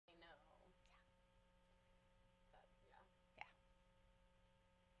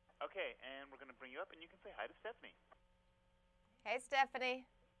Okay, and we're going to bring you up, and you can say hi to Stephanie. Hey, Stephanie.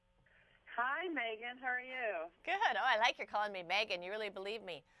 Hi, Megan. How are you? Good. Oh, I like you're calling me Megan. You really believe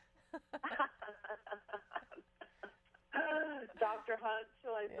me. Dr. Hunt,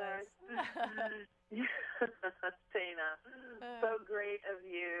 shall I say? Tina, so great of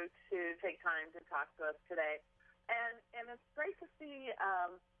you to take time to talk to us today. And it's great to see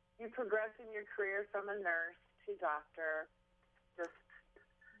you progress in your career from a nurse to doctor. Just,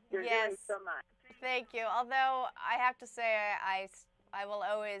 you're doing so much. Thank you. Although I have to say I will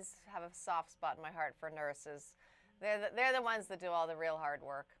always have a soft spot in my heart for nurses. They're the ones that do all the real hard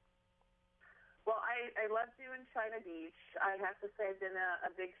work. Well, I loved you in China Beach. I have to say I've been a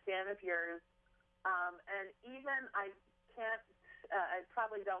big fan of yours. And even I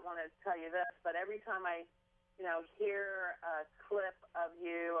probably don't want to tell you this, but every time I, hear a clip of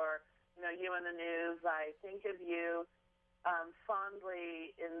you or, you in the news, I think of you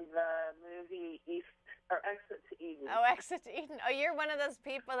fondly in the movie Exit to Eden. Oh, Exit to Eden. Oh, you're one of those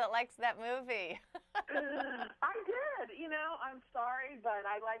people that likes that movie. I did. I'm sorry, but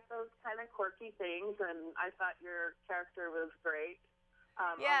I like those kind of quirky things, and I thought your character was great.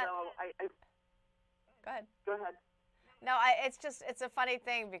 Yeah. Although Go ahead. No, it's a funny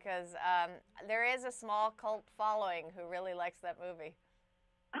thing because there is a small cult following who really likes that movie.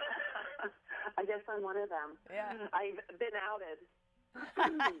 I guess I'm one of them. Yeah. I've been outed.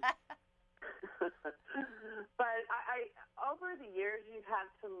 But I over the years, you've had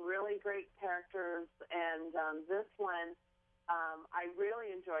some really great characters, and this one I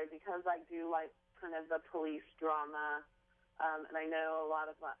really enjoyed because I do like kind of the police drama, and I know a lot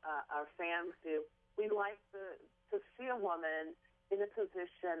of our fans do. We like to see a woman in a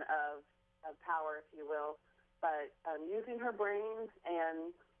position of power, if you will, but using her brains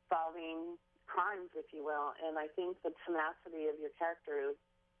and solving crimes, if you will. And I think the tenacity of your character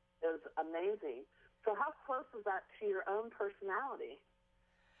is amazing. So how close is that to your own personality?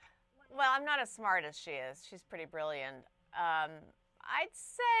 Well, I'm not as smart as she is. She's pretty brilliant. I'd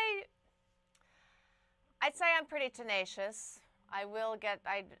say I'm pretty tenacious. I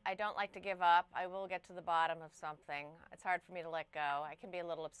don't like to give up. I will get to the bottom of something. It's hard for me to let go. I can be a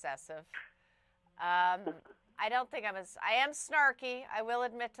little obsessive. I am snarky. I will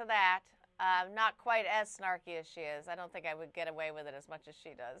admit to that. Not quite as snarky as she is. I don't think I would get away with it as much as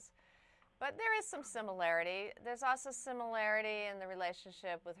she does. But there is some similarity. There's also similarity in the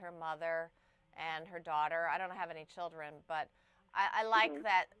relationship with her mother and her daughter. I don't have any children, but I like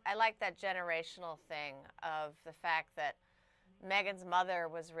that. I like that generational thing of the fact that Megan's mother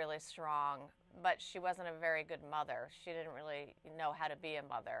was really strong, but she wasn't a very good mother. She didn't really know how to be a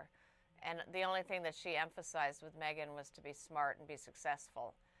mother. And the only thing that she emphasized with Megan was to be smart and be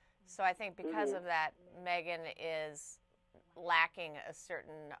successful. So I think because of that, Megan is lacking a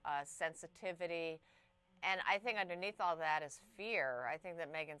certain sensitivity. And I think underneath all that is fear. I think that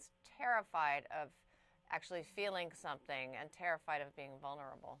Megan's terrified of actually feeling something and terrified of being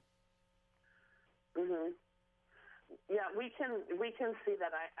vulnerable. Mm-hmm. Yeah, we can see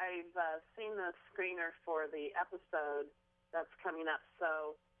that. I've seen the screener for the episode that's coming up.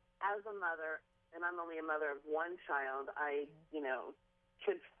 So as a mother, and I'm only a mother of one child, I,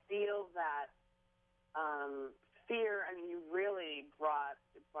 could feel that fear. I mean, you really brought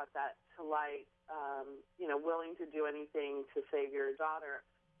that to light, willing to do anything to save your daughter,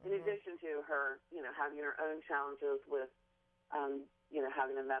 in addition to her, having her own challenges with,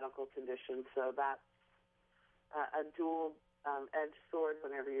 having a medical condition. So that's a dual-edged sword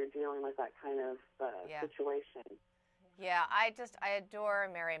whenever you're dealing with that kind of situation. Yeah, I adore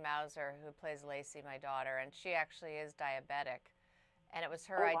Mary Mauser, who plays Lacey, my daughter, and she actually is diabetic. And it was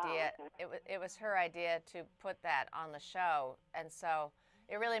her idea. Wow, okay. It was her idea to put that on the show, and so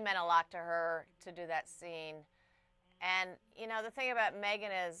it really meant a lot to her to do that scene. And the thing about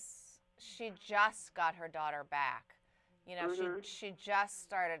Megan is she just got her daughter back. She just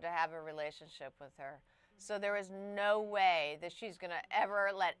started to have a relationship with her, so there is no way that she's going to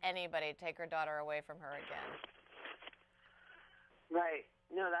ever let anybody take her daughter away from her again. Right.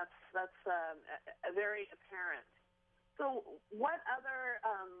 No, that's very apparent. So what other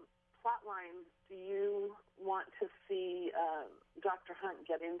plot lines do you want to see Dr. Hunt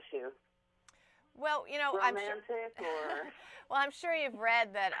get into? Well, romantic I'm sure you've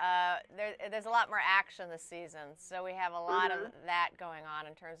read that there's a lot more action this season, so we have a lot of that going on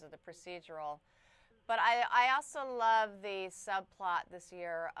in terms of the procedural. But I also love the subplot this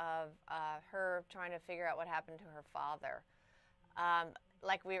year of her trying to figure out what happened to her father.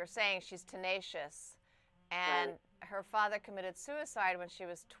 Like we were saying, she's tenacious, and her father committed suicide when she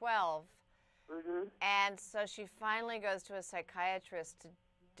was 12, and so she finally goes to a psychiatrist to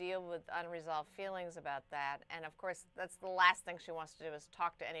deal with unresolved feelings about that. And of course, that's the last thing she wants to do is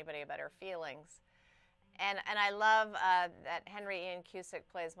talk to anybody about her feelings. And I love that Henry Ian Cusick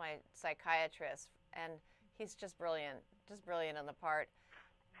plays my psychiatrist, and he's just brilliant in the part.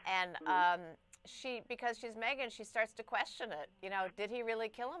 And she, because she's Megan, she starts to question it. You know, did he really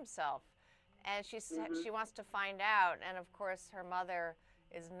kill himself? And she wants to find out. And of course, her mother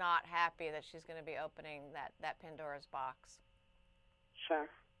is not happy that she's going to be opening that Pandora's box. Sure.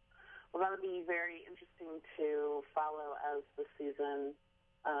 Well, that'll be very interesting to follow as the season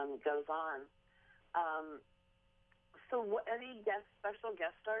goes on. So any special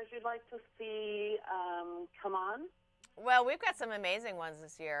guest stars you'd like to see come on? Well, we've got some amazing ones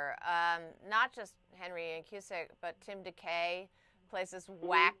this year. Not just Henry Ian Cusick, but Tim DeKay plays this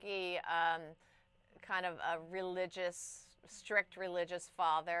wacky kind of a strict religious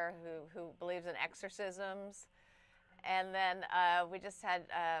father who believes in exorcisms. And then we just had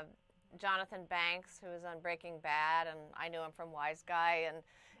Jonathan Banks, who was on Breaking Bad, and I knew him from Wise Guy, and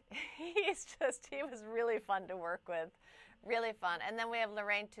he was really fun to work with, really fun. And then we have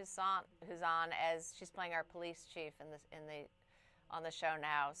Lorraine Toussaint, who's on as she's playing our police chief on the show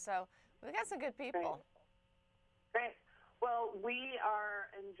now. So we've got some good people. Great. Well, we are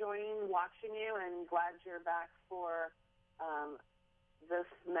enjoying watching you and glad you're back for this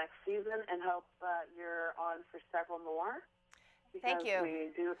next season, and hope you're on for several more. Thank you.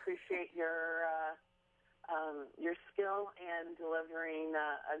 We do appreciate your skill and delivering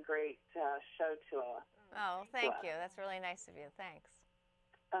a great show to us. Oh, thank you. That's really nice of you. Thanks.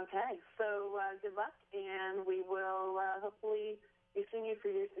 Okay, so good luck, and we will hopefully be seeing you for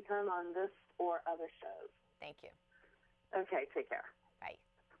years to come on this or other shows. Thank you. Okay, take care. Bye.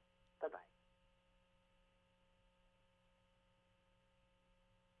 Bye-bye.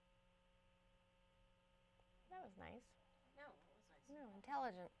 That was nice. No, it was nice. No,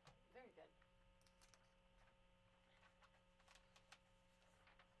 intelligent. Very good.